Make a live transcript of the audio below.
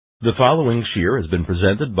The following shir has been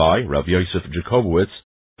presented by Rav Yosef Jacobowitz,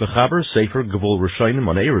 the Chaber Sefer Gevul Rishonim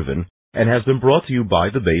on Eruvin, and has been brought to you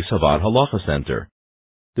by the Beis Havad Halacha Center.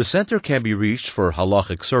 The center can be reached for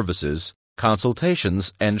halachic services,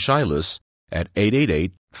 consultations, and shilas at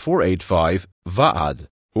 888-485-VAAD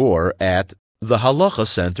or at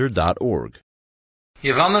thehalachacenter.org.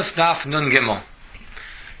 Yivamus Daf Nun Gimel.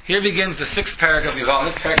 Here begins the sixth parak of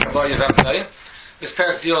Yivamus, parak of Yibum. This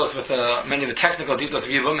parak deals with many of the technical details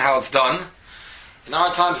of Yibum, how it's done. In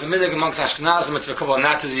our times, the minhag amongst Ashkenazim, it's become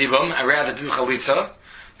not to the Yibum, and rather do Chalitza.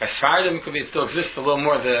 By Sfardim, it still exists a little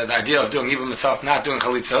more the idea of doing Yibum itself, not doing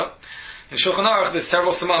Chalitza. In Shulchan Aruch, there's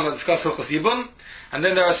several Simanim that discuss Hilchos Yibum, and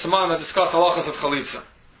then there are Simanim that discuss halachas of Chalitza.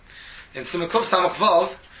 In Siman Kuf Samach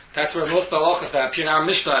Vav, that's where most of the halachas that appear in our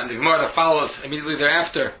Mishnah and the Gemara that follows immediately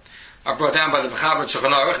thereafter are brought down by the Mechaber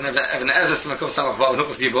Shulchan Aruch, and Even Ezer Siman Kuf Samach Vav,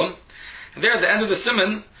 Hilchos Yibum. And there at the end of the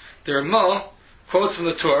Siman, the Ramah quotes from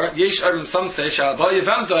the Torah, Yesh Arim, some say, Sha'abal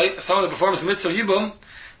Yivamzai, someone that performs the mitzvah Yibum,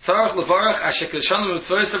 Tzarach Levarach, Ashek Yishanu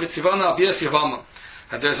Mitzvoysa V'tzivana Abiyas Yivama.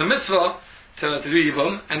 That there's a mitzvah to do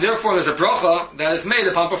Yibum, and therefore there's a bracha that is made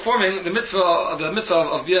upon performing the mitzvah of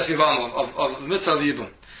Abiyas Yivama, of the mitzvah of Yibum.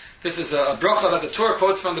 This is a bracha that the Torah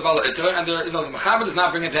quotes from the Bala Iter, and the Mechaber does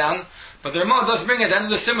not bring it down, but the Ramah does bring it at the end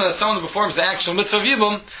of the Siman that someone who performs the actual mitzvah of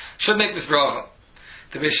Yibum should make this bracha.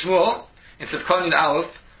 The Beis Shmuel, in Tzidkonin Aleph,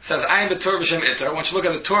 says, I am the Torah b'shem Iter. Once you look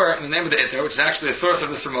at the Torah in the name of the Iter, which is actually a source of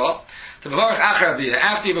this Ramah, the Mevarach Achar Abiyah,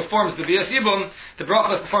 after he performs the Biyas Yibum, the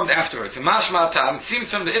bracha is performed afterwards. In Mashma Tam, it seems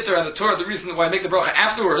from the Iter and the Torah, the reason why I make the bracha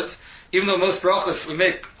afterwards, even though most brachas we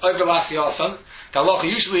make over Lasi Yasan, the halacha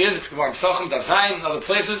usually is, it's Gemara Pesachim, Dav Zayin, and other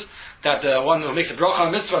places, that the one who makes a bracha on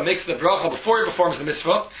a mitzvah makes the bracha before he performs the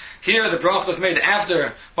mitzvah. Here, the bracha was made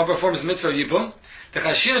after one performs the mitzvah Yibum. She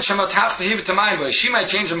might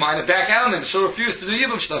change her mind and back out on him. She'll refuse to do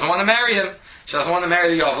Yibum. She doesn't want to marry him. She doesn't want to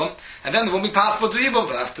marry the Yavam. And then it won't be possible to do Yibum,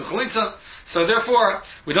 but after Chalitza. So therefore,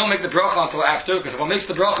 we don't make the bracha until after, because if one makes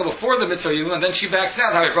the bracha before the mitzvah Yibum, and then she backs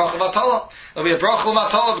out, it'll be a bracha vatala. It'll be a bracha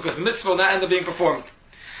vatala because the mitzvah will not end up being performed.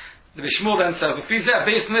 The Bishmul then says, based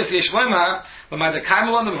on this, we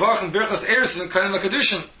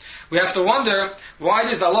have to wonder why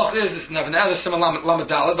the halach is this Even Ezer Siman Lamed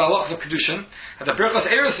Daled, the halach of Kedushin, and the Birchas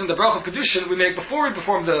Erusin, the bracha of Kedushin, we make before we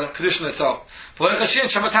perform the Kedushin itself. Even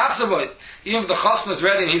if the chassan is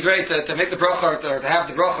ready and he's ready to make the bracha or to have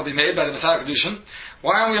the bracha be made by the Messiah Kedushin,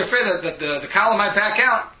 why aren't we afraid that the Kala might back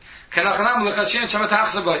out?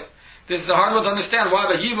 This is a hard one to understand why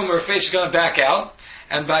by Yibum we're afraid she's going to back out.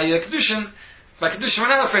 And by Kedushin,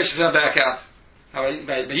 we're not afraid she's going to back out. Now,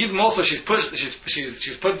 by Yibum also, she's put in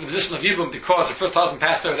the position of Yibum because her first husband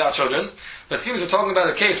passed her without children. But it seems we're talking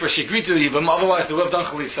about a case where she agreed to the Yibum, otherwise they would have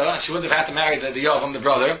done Chalitza, and she wouldn't have had to marry the Yavam, the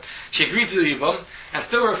brother. She agreed to the Yibum, and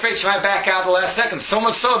still we're afraid she might back out at the last second. So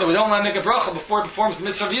much so that we don't want to make a bracha before he performs the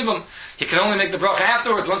mitzvah of Yibum. He can only make the bracha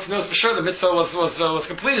afterwards, once he knows for sure the mitzvah was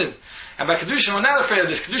completed. And by Kedushin, we're not afraid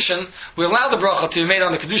of this. Kedushin, we allow the bracha to be made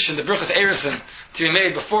on the Kedushin, the Birchas Erusin, to be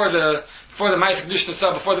made before the Ma'aseh Kedushin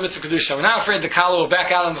itself, before the mitzvah Kedushin. We're not afraid the Kala will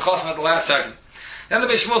back out on the Chassan at the last second. Then the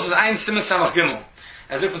Beis Shmuel says, Ein Siman Samach Gimel.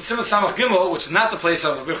 As if in Siman Samach Gimel, which is not the place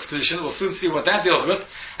of the Birchas Kedushin, we'll soon see what that deals with,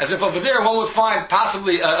 as if over there one would find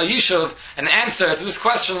possibly a yishuv, an answer to this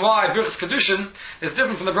question why Birchas Kedushin is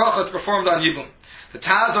different from the bracha that's performed on Yibum. The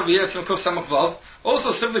Taz over here, Tzim Kuf Samach Vav,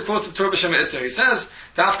 also simply quotes the Torah b'shem Iter. He says,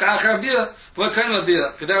 Dafka Achar Abiyah, V'lo Kain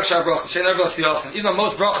L'Abiyah, K'derech Shar Brachas, Shein Ervel Siyasin. Even though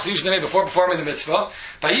most brachas are usually made before performing the mitzvah,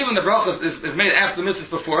 by even the bracha is made after the mitzvah is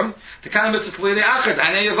performed, the kind of mitzvah K'lei Achad,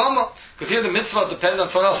 Anei Yavama. Because here the mitzvah depends on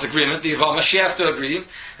someone else's agreement, the Yavama, she has to agree,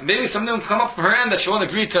 and maybe something will come up from her end that she won't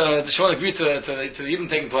agree to the Yibum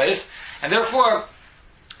taking place, and therefore,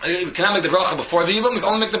 we cannot make the bracha before the Yibum, we can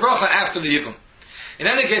only make the bracha after the Yibum. In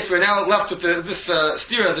any case, we're now left with this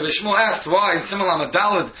stira that Bishmul asks why in Siman Lamed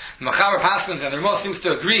Daled, the Mechaber Paskins, and the Ramah seems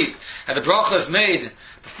to agree that the bracha is made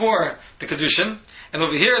before the Kedushin, and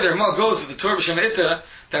over here the Ramah goes with the Torah b'shem Iter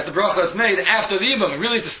that the bracha is made after the Yibum, and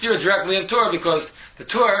really to steer directly in Torah, because the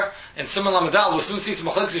Torah in Siman Lamed Daled will soon see some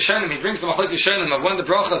Machlokes Rishonim. He brings the Machlokes Rishonim of when the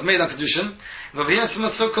bracha is made on Kedushin, and over here in Siman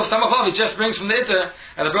Kuf Samach Vav he just brings from the Iter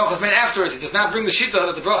and the bracha is made afterwards. He does not bring the Shita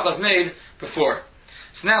that the bracha is made before.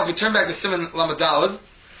 So now, if we turn back to Siman Lamed Daled,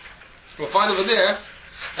 we'll find over there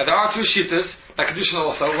that there are two shittas. by Kedushin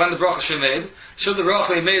also, when the bracha should be made. Should the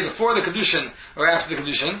bracha be made before the Kedushin or after the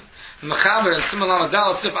Kedushin? The Mechaber in Simon Lamed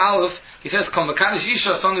Dalet Sif Aleph, he says, Kol Mekadosh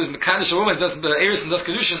Isha, someone who's Mekadosh a woman, does the Eris and does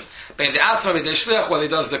Kedushin, by the Atzma, by the Shliach, whether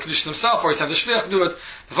he does the Kedushin himself, or he sends the Shliach to do it,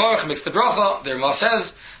 the Varach makes the bracha, the Rama says,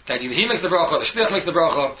 that he makes the bracha, the Shliach makes the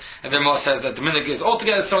bracha, and the Rama says that the minhag is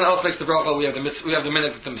altogether someone else makes the bracha. We have the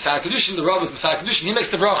minhag with the Messiah Kedushin, the Rav is Messiah Kedushin, he makes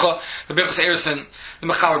the bracha, the Birchas Erison, the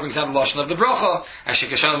Mechaber brings down the Lashon of the bracha,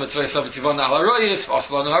 Ashikashana Mitzvah Savitivon Al Haroyis,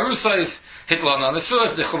 Oslan Harusais, Hitlan on the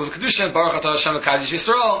Surat, the Chubah Kedushin, Baruch Atah Hashem Kadosh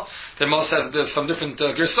Yisrael. The Rama says that there's some different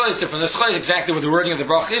Gersais, different Eschais, exactly what the wording of the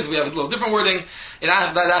bracha is. We have a little different wording in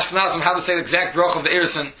Ashkenazim, how to say the exact bracha of the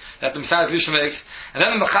Erison that the Messiah Kedushin makes. And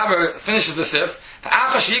then the Mechaber finishes the Sif.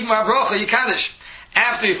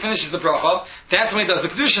 After he finishes the bracha, that's when he does the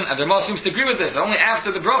Kedushin, and the Rama seems to agree with this. Only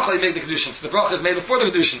after the bracha he makes the Kedushin. So the bracha is made before the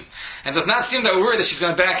Kedushin. And it does not seem that we're worried that she's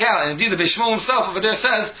going to back out. And indeed the Beis Shmuel himself over there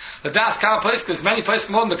says, the Das Kama place, because many places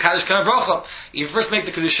come on the Kaddish Kama bracha. You first make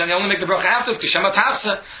the Kedushin, you only make the bracha after, because Shema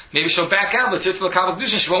Tafsa. Maybe she'll back out, but Titzvah Kama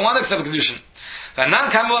Kedushin, she won't want to accept the Kedushin. And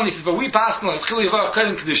he says, but we pass on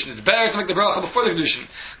Kedushin. It's better to make the bracha before the Kedushin.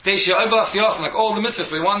 Like all the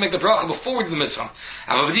mitzvahs, we want to make the bracha before we do the mitzvah.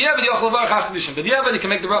 But you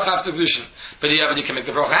can make the bracha after the Kedushin. But you can make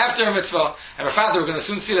the bracha after a mitzvah. And we're going to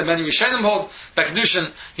soon see that many Rishonim hold by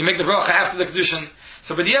Kedushin, you make the bracha after the Kedushin.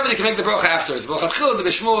 So but you can make the bracha afterwards. But the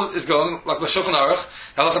Beis Shmuel is going, like the Shulchan Aruch,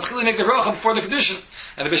 you make the bracha before the Kedushin.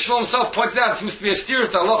 And the Beis Shmuel himself points out, it seems to be a steer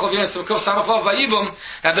to Allah of Yibum by Yibum,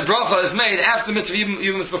 that the bracha is made after the mitzvah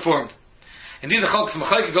Yibum is performed. Indeed, the Chalkes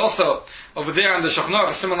Mechaykik also over there on the Shulchan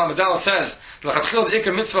Aruch, Simon Lamed Dalet says, the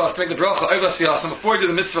Ikar mitzvah is to make the bracha over Siyas, and before you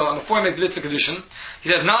do the mitzvah, and before you make the mitzvah Kedushin. He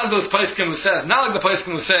says, not like those Paiskim who says, not like the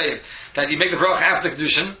Paiskim who say that you make the bracha after the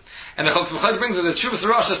Kedushin. And the Chalkes Mechaykik brings that the Shuvas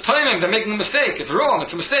Rosh is timing, they're making a mistake. It's wrong,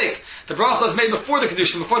 it's a mistake. The bracha is made before the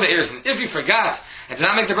Kedushin, before the Erzin. If you forgot and did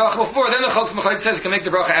not make the bracha before, then the Chalkes Mechaykik says you can make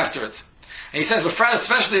the bracha afterwards. And he says, but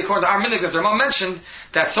especially according to our minhag that the Rama mentioned,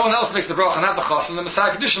 that someone else makes the bracha, not the chassan, the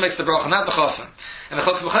Messiah Kedushin makes the bracha, not the chassan. And the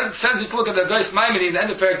Chalkes Mechaykik sends you to look at the Geis Maimoni in the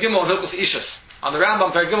end of Perek Gimel and Hilchos Ishus, on the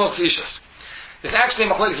Rambam Perek Gimel Ishus. There's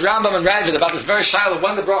actually Machlokes Rambam and Ravid about this very shiloh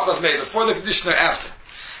when the bracha was made, before the Kedushin or after.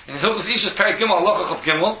 In Hilchos Ishus Perek Gimel Halacha Chaf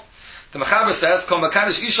Gimel, the Mechaber says, Kol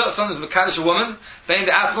Mekadosh Isha, son is Mekadosh a woman, Bein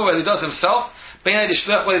the Atma, what he does himself, Bein the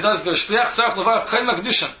Shliach, what he does the Shliach, Tzarech Levar Kodim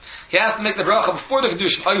HaKedushin. He has to make the bracha before the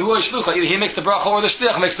Kedushin. Either he makes the bracha or the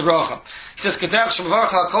Shliach makes the bracha. He says, Kederach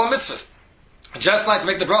Shemavarach HaKol Mitzvahs. Just like to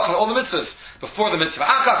make the bracha on all the mitzvahs before the mitzvah.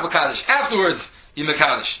 Akach Mekadosh. Afterwards, you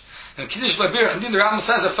Mekadosh. And Kiddush Le'bir, the Rambam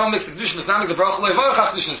says that someone makes the Kedushin, does not make the bracha Le'varach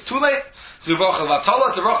HaKedushin. It's too late. Zuvacha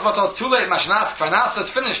Vatala, the bracha Vatala, it's too late. Mashnas, Farnas,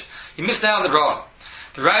 it's finished. You missed out on the bracha.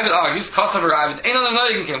 The Ravid argues, Kosav Ravid, ain't on the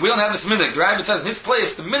Noyim. We don't have this minhag. The Ravid says in his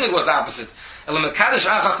place, the minhag was opposite.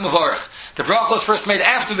 The bracha was first made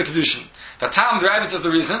after the Kedushin. The Tam, the Ravid says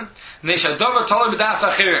the reason,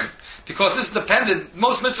 because this is dependent,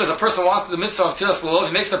 most mitzvahs, a person wants the mitzvah of Tiras Lulav,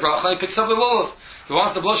 he makes the bracha and he picks up the lulav. He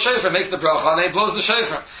wants to blow shofar, makes the bracha and he blows the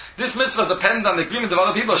shofar. This mitzvah is dependent on the agreement of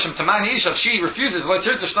other people. Shem Tamani Isha, if she refuses, she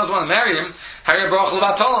doesn't want to marry him, Harya bracha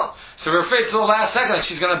levatala. So we're afraid till the last second that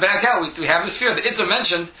she's going to back out. We have this fear. The Itter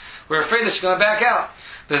mentioned, we're afraid that she's going to back out.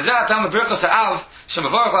 And the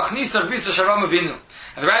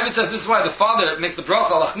Ravid says this is why the father makes the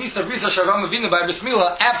bracha lachnisa brisa shavam avinu by bris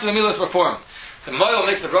milah after the milah is performed. The moil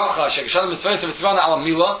makes the bracha shekashal mitzvah mitzvah ala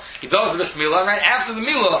milah. He does the bris milah, and right after the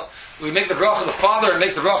milah we make the bracha. The father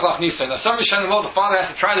makes the bracha lachnisa. Now some Rishonim hold the father has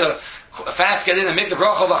to try to fast get in and make the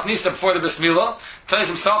bracha lachnisa before the bris milah. Tells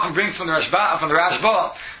himself and brings from the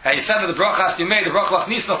Rashba. And he said that the bracha has to be made. The bracha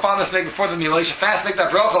lachnisa the father has to make before the milah. He should fast make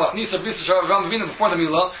that bracha lachnisa brisa shavam avinu before the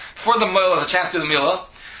milah, before the moil has a chance to do the milah.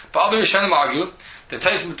 But other Rishonim argue. The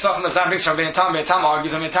Taisim Tzachim of Zan brings from Ben Tam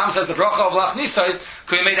argues, and Ben Tam says the bracha of Lach Nisai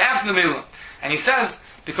could be made after the milah. And he says,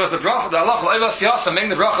 because the bracha, the Allah of Eivas Yasa, making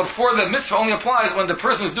the bracha before the mitzvah only applies when the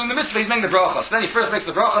person who's doing the mitzvah, he's making the bracha. So then he first makes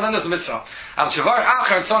the bracha, then there's the mitzvah. Al Shavar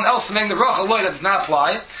Acher, and someone else is making the bracha, that does not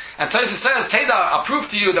apply. And Taisim says, Teda, I'll prove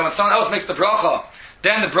to you that when someone else makes the bracha,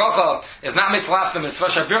 then the bracha is not made till after the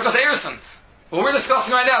mitzvah. Shabirkas Eirson. What we're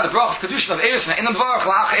discussing right now, the bracha of Kedushin of Eirson, in the Dvarach,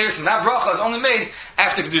 Lach Eirson, that bracha is only made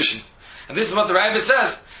after Kedushin. And this is what the Ravid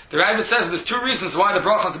says. The Ravid says there's two reasons why the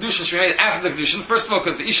bracha on Kedushin should be made after the Kedushin. First of all,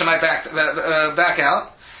 because the Isha might back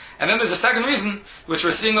out. And then there's a second reason, which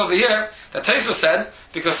we're seeing over here, that Taisa said,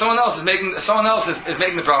 because someone else is making the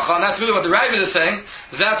bracha, and that's really what the Ravid is saying.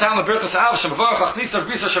 And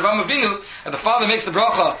the father makes the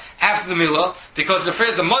bracha after the milah, because he's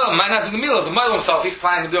afraid the milah might not do the milah. The milah himself, he's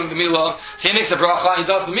planning on doing the milah, so he makes the bracha, and he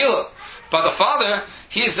does the milah. But the father,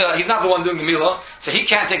 he's not the one doing the milah, so he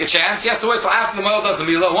can't take a chance. He has to wait till after the moil does the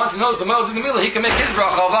milah. Once he knows the moil doing the milah, he can make his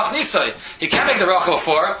bracha of achnisai. He can't make the bracha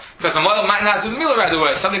before, because the moil might not do the milah right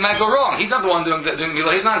away. Something might go wrong. He's not the one doing the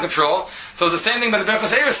milah. He's not in control. So it's the same thing by the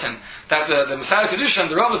Berachas Eirison, that the Messiah Kedushin,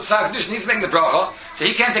 the Rav of Messiah Kedushin, he's making the bracha, so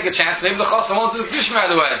he can't take a chance. Maybe the Chasam won't do the Kedushin right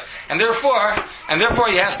away. And therefore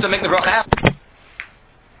he has to make the bracha after.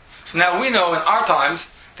 So now we know in our times,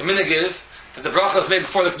 the minig is that the bracha is made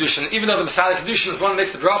before the Kedushin. Even though the Messiah Kedushin is one that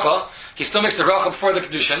makes the bracha, he still makes the bracha before the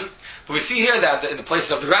Kedushin. But we see here that in the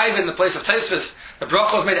places of the Raiv, in the place of Taisvis, the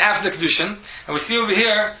bracha was made after the Kedushin. And we see over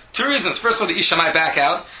here two reasons. First of all, the Isha might back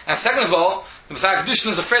out. And second of all, the Messiah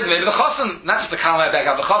Kedushin is afraid that maybe the Chassan, not just the Kal might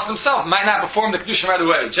back out, the Chassan himself might not perform the Kedushin right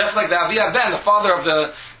away. Just like the Aviyah Ben, the father of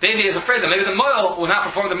the baby, is afraid that maybe the Moel will not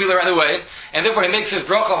perform the Milah right away. And therefore he makes his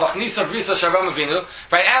bracha of Achnisa Brisa Shavam Avinu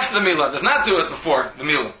right after the Milah. Does not do it before the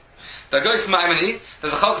Milah. The Goyis Maimoni,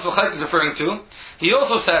 that the Chalkas V'Chayk is referring to, he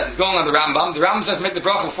also says, he's going on the Rambam. The Rambam says make the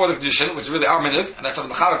bracha before the Kedushin, which is really our minhag, and that's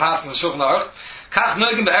what the Mechaber passes in the Shulchan Aruch. Kach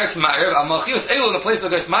Noigim Be'eretz Ma'ariv, Al Malchius Elu, in the place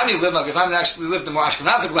that the Goyis Maimoni lived, like Goyis actually lived in more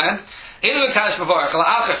Ashkenazic land. Elu Kadosh Mavarach, Al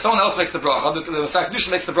Acher, someone else makes the bracha. The Messiah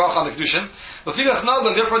Kedushin makes the bracha on the Kedushin. L'figach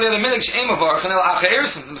Noigim, therefore they're the minhag She'em Mavarach, and Al Acher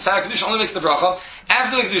Erison. The Messiah Kedushin only makes the bracha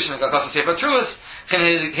after the Kedushin. Like Al Sefer Truas,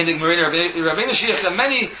 Chindig Marina Rabbeinu Shiach, and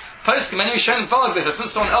many Paiskim, many Rishonim follow this.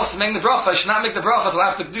 Since someone else is making the bracha, I should not make the bracha until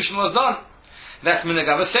after the Kedushin was done. That's minhag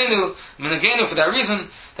Avosenu, minhagenu, for that reason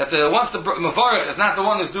that once the Mavarach is not the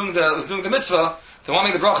one who's doing the mitzvah, the one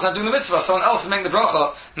making the bracha is not doing the mitzvah, someone else is making the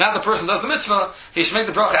bracha, not the person who does the mitzvah, he should make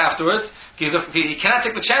the bracha afterwards. He cannot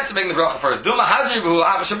take the chance of making the bracha first. Maybe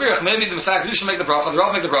the Messiah Kedushin make the bracha, the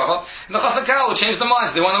Rav make the bracha, and the Chassan Kal will change their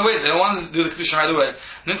minds. They want to wait, they don't want to do the Kedushin right away.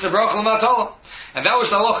 And it's a bracha l'matala. And that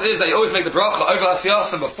which the halach is that you always make the bracha over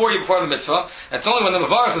Asiyasim before you perform the mitzvah. It's only when the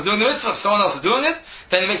Mavarach is doing the mitzvah, if someone else is doing it,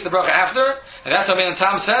 then he makes the bracha after. And that's how Mein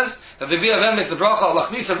Tam says that the Via then makes the bracha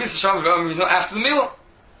lachnisa v'isa sham after the milah.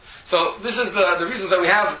 So this is the reasons that we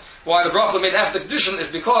have why the bracha made after the Kedushin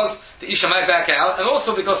is because the Isha might back out, and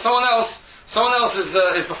also because someone else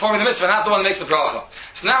is performing the mitzvah, not the one that makes the bracha.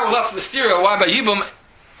 So now we're left with the stereo why by Yibum,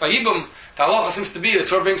 the halacha seems to be, the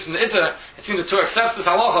Torah brings from the Itter, it seems the Torah accepts this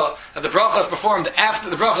halacha, that the bracha is performed after,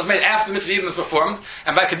 the bracha is made after the mitzvah Yibum is performed,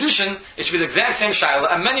 and by Kedushin, it should be the exact same shaila,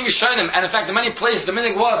 and many Rishonim, and in fact in many places, the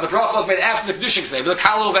minhag was, the bracha was made after the Kedushin, maybe the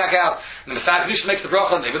Kal will back out, and the Messiah Kedushin makes the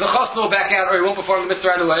bracha, maybe the Chassan will back out, or he won't perform the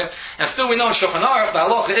mitzvah right away, and still we know in Shulchan Aruch, the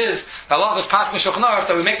halacha is passed in Shulchan Aruch,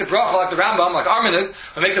 that we make the bracha like the Rambam, like our minhag,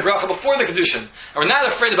 we make the bracha before the Kedushin, and we're not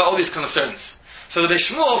afraid about all these concerns. So the Beis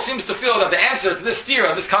Shmuel seems to feel that the answer to this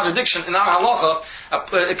stira, this contradiction in our halacha,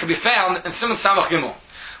 it can be found in Siman Samach Gimel.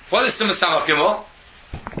 What is Siman Samach Gimel?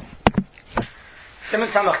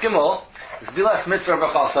 Siman Samach Gimel is Bilas Mitzvah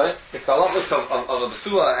Brachasai. It's the halachas of a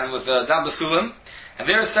Basula and with Dam Basulim. And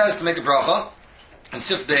there it says to make a bracha in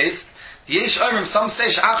Sif Beis. Yesh Oimrim, some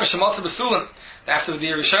say Sh'achar Shemotza Basulim. After the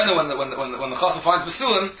Rishona, when the Chasam finds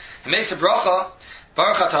Basulim, he makes a bracha.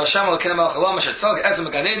 Baruch Atah Hashem Elokeinu Melech Haolam Asher Tzog Ezem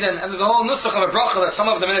Gan Eden, and there's a whole nusach of a bracha that some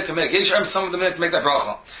of the minhag to make. Some of the minhag to make that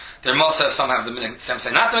bracha. The Ramah says some have the minhag, some say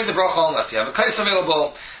not to make the bracha unless you have a kais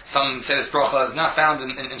available. Some say this bracha is not found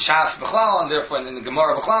in Shas B'chlal, and therefore in the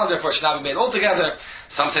Gemara B'chlal, and therefore it should not be made altogether.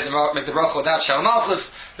 Some say to make the bracha without Shalom Malchus.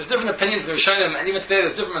 There's different opinions in the Rishonim, and even today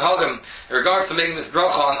there's different minhagim in regards to making this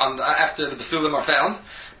bracha after the Basulim are found.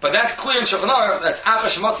 But that's clear in Shulchan Aruch, that's Achar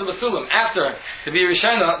Shematza Basulim. After the Bir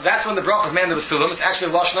Rishona, that's when the bracha is made in the Basulim. It's actually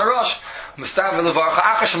Lashon HaRosh. Mustav Levarcha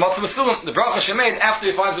Achar Shematza Basulim. The bracha should be made after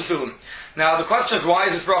you find Basulim. Now the question is, why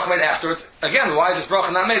is this bracha made afterwards? Again, why is this bracha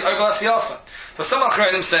not made over Asiyasa? So some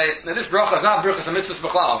Achreidim say that this bracha is not Birchas HaMitzvahs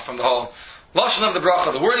B'chlal, from the whole Lashon of the bracha,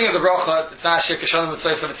 the wording of the bracha. It's not Shir Kishanim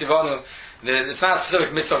Mitzvah Tzivanu. It's not a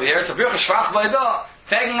specific mitzvah over here. It's a Birchas Shvach V'Edah,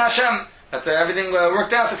 thanking Hashem that everything worked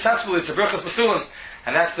out successfully. It's a Birchas Basulim.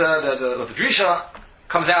 And that's the Drisha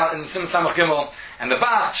comes out in Siman Samach Gimel, and the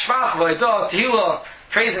Bach, Shvach, V'Edah, Tehillah,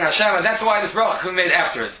 praising Hashem, and that's why this bracha can be made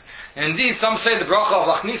after it. And indeed, some say the bracha of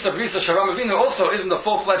Lachnisa Brisa Shavam Avinu also isn't the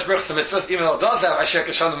full-fledged bracha of mitzvahs, even though it does have Asher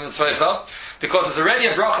Kishanim Mitzvah, because it's already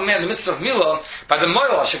a bracha made in the mitzvah of Milah by the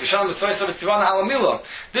Moil Asher Kishanim Mitzvah V'Tzivana Ala Milah.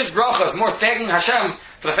 This bracha is more thanking Hashem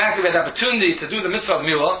for the fact that we had the opportunity to do the mitzvah of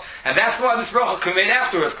Milah, and that's why this bracha can be made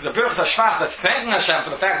afterwards, because the bracha Shvach that's thanking Hashem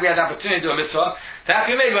for the fact that we had the opportunity to do a mitzvah, that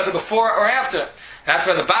can be made whether before or after. That's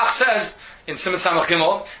where the Bach says in Siman Samach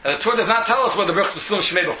Gimel, and the Torah does not tell us whether the Birchas Basulim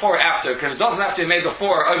should be made before or after, because it doesn't have to be made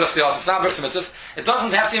before, obviously, it's not Birchas Mitzvahs. It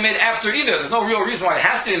doesn't have to be made after either. There's no real reason why it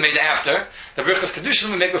has to be made after. The Birchas Kedushin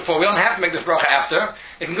we make before. We don't have to make this bracha after.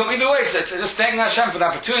 It can go either way. It's just thanking Hashem for the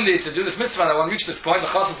opportunity to do this mitzvah, that when we reach this point, the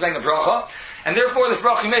Chassan is making the bracha, and therefore this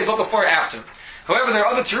bracha we made both before or after. However, there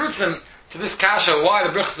are other terutzim to this kasha why the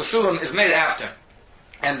Bruchas Basulim is made after.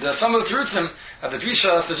 And some of the terutzim that the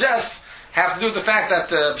Drisha suggests have to do with the fact that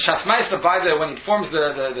B'shas Maisa, when he forms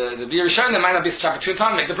the B'ir Rishon, there might not be such opportune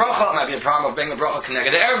time to make the bracha. It might be a problem of being the bracha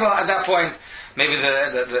connected to Erva at that point. Maybe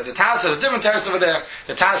the Taz says different terms over there.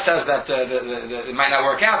 The Taz says that it might not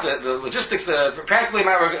work out. The logistics, practically,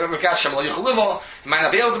 might work out. Shemal Yuchel Livel, you might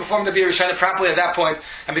not be able to perform the B'ir Rishon properly at that point.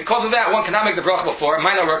 And because of that, one cannot make the bracha before. It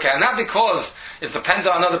might not work out. Not because it's dependent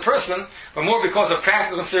on another person, but more because of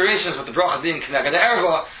practical considerations with the bracha being connected to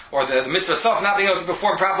Erva, or the mitzvah itself not being able to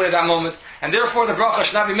perform properly at that moment. And therefore, the bracha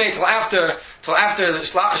should not be made till after the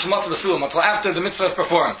Shlach Shemotz Basulim, until after the mitzvah is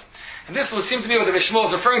performed. And this would seem to be what the Shmuel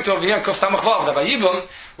is referring to over here in Kuf Samach Vav, that by Yibum,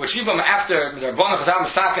 which Yibum after the Rabbanah Chazal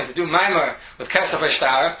Masakin to do Maimer with Kesef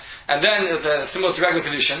Eshtar, and then similar to regular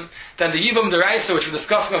condition, then the Yibum Deraisa, which we're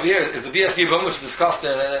discussing over here, is the BS Yibum, which is discussed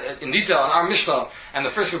in detail in our Mishnah and the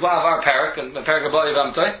first Yibum of our parak, and the parak of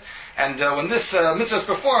Yivamtoi. And when this mitzvah is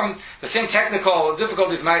performed, the same technical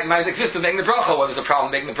difficulties might exist in making the bracha. Whether there's a problem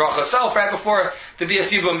making the bracha itself right before the BS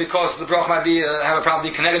Yibum, because the bracha might have a problem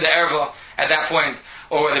being connected to Erva at that point,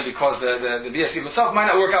 or whether because the BS Yibum itself might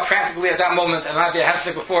not work out practically at that moment, and might be a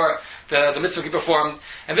hefsek before the mitzvah can be performed.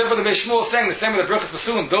 And therefore the Beis Shmuel is saying the same with the Bruchas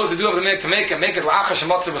Basulim. Those who do have the minute to make it la'achar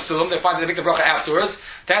shemotzer basulim, they find that they make the bracha afterwards.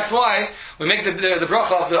 That's why we make the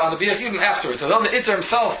bracha on the BS Yibum afterwards. So though the Itter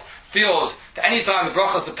himself feels that any time the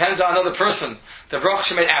bracha depends on another person, the bracha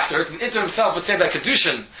should be made after it. And Itter himself would say by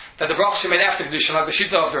Kedushin that the bracha should be made after Kedushin, like the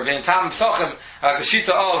Shita of the Ravin Tam Psachim, like the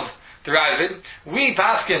Shita of the Ravid. We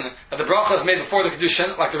paskin that the bracha is made before the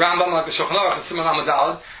Kedushin, like the Rambam, like the Shulchan Aruch, the Simon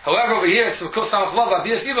Amadalad. However, over here, it's the Kuf Samach Vav,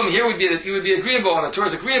 Abiyas Yibum, here you would be agreeable, and the Torah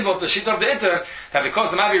is agreeable to the Shita of the Itter, that because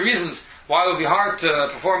there might be reasons why it would be hard to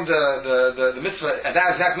perform the mitzvah at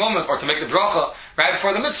that exact moment, or to make the bracha right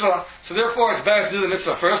before the mitzvah. So therefore, it's better to do the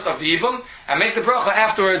mitzvah first of the Yibum, and make the bracha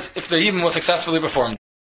afterwards if the Yibum was successfully performed.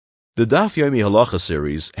 The Daf Yomi Halacha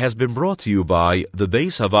series has been brought to you by the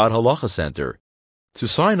Beis Havad Halacha Center. To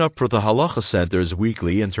sign up for the Halacha Center's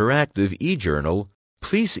weekly interactive e-journal,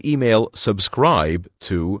 please email subscribe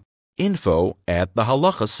to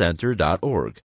info@thehalachacenter.org.